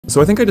So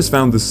I think I just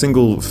found the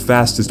single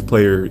fastest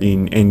player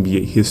in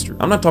NBA history.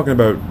 I'm not talking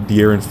about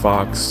De'Aaron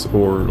Fox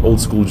or old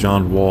school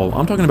John Wall.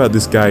 I'm talking about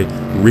this guy,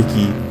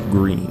 Rickey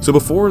Green. So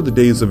before the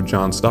days of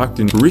John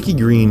Stockton, Rickey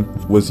Green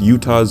was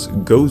Utah's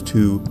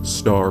go-to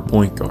star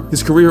point guard.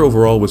 His career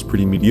overall was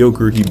pretty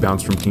mediocre. He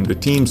bounced from team to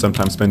team,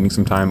 sometimes spending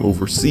some time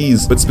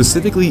overseas, but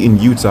specifically in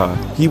Utah,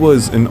 he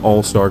was an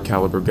all-star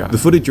caliber guy. The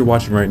footage you're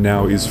watching right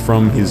now is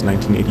from his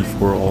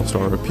 1984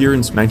 All-Star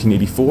appearance.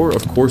 1984,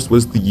 of course,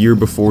 was the year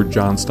before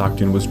John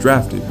Stockton was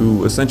drafted,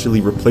 who essentially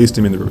replaced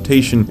him in the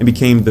rotation and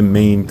became the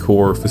main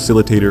core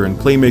facilitator and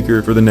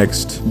playmaker for the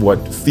next,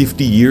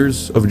 50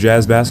 years of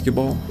Jazz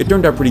basketball? It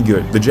turned out pretty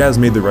good. The Jazz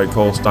made the right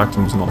call.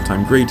 Stockton was an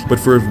all-time great, but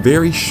for a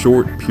very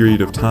short period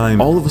of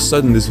time, all of a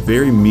sudden this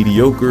very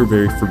mediocre,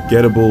 very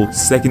forgettable,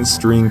 second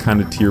string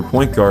kind of tier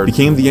point guard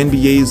became the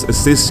NBA's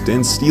assist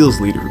and steals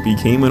leader,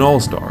 became an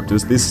all-star.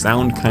 Does this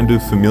sound kind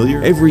of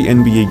familiar? Every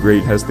NBA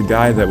great has the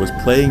guy that was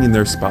playing in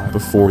their spot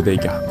before they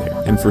got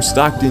there. And for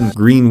Stockton,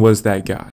 Green was that guy.